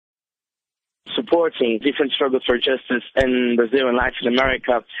supporting different struggles for justice in Brazil and Latin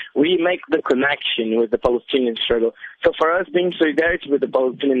America, we make the connection with the Palestinian struggle. So for us, being solidarity with the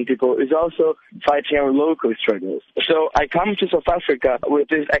Palestinian people is also fighting our local struggles. So I come to South Africa with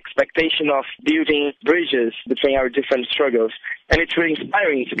this expectation of building bridges between our different struggles. And it's really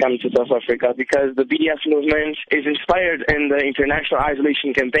inspiring to come to South Africa because the BDS movement is inspired in the international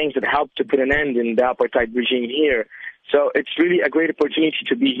isolation campaigns that helped to put an end in the apartheid regime here. So it's really a great opportunity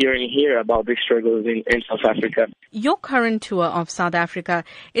to be here and hear about the struggles in South Africa. Your current tour of South Africa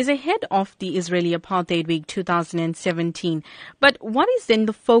is ahead of the Israeli Apartheid Week 2017. But what is then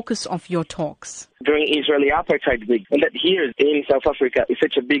the focus of your talks? During Israeli Apartheid Week, and that here in South Africa is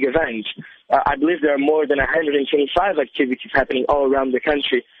such a big event. I believe there are more than 125 activities happening all around the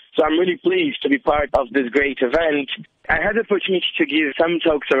country. So I'm really pleased to be part of this great event. I had the opportunity to give some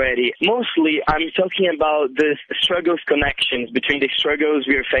talks already. Mostly, I'm talking about the struggles connections between the struggles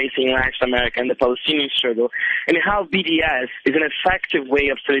we are facing in Latin America and the Palestinian struggle, and how BDS is an effective way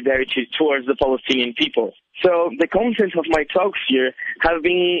of solidarity towards the Palestinian people. So the content of my talks here have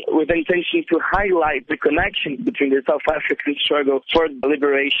been with the intention to highlight the connections between the South African struggle for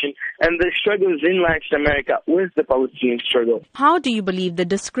liberation and the struggles in Latin America with the Palestinian struggle. How do you believe the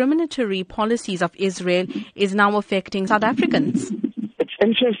discriminatory policies of Israel is now affecting South Africans? It's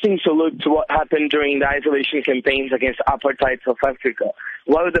interesting to look to what happened during the isolation campaigns against apartheid South Africa.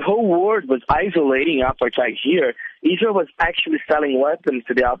 While the whole world was isolating apartheid here, Israel was actually selling weapons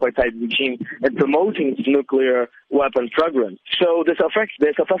to the apartheid regime and promoting its nuclear weapon program. So the South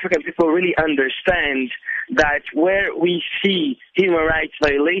African people really understand that where we see human rights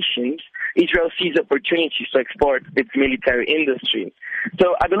violations, Israel sees opportunities to export its military industry.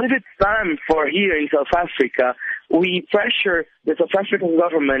 So I believe it's time for here in South Africa, we pressure the South African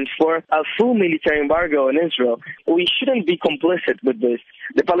government for a full military embargo on Israel. We shouldn't be complicit with this.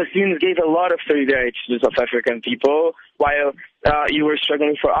 The Palestinians gave a lot of solidarity to the South African people while you were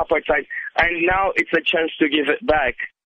struggling for apartheid, and now it's a chance to give it back.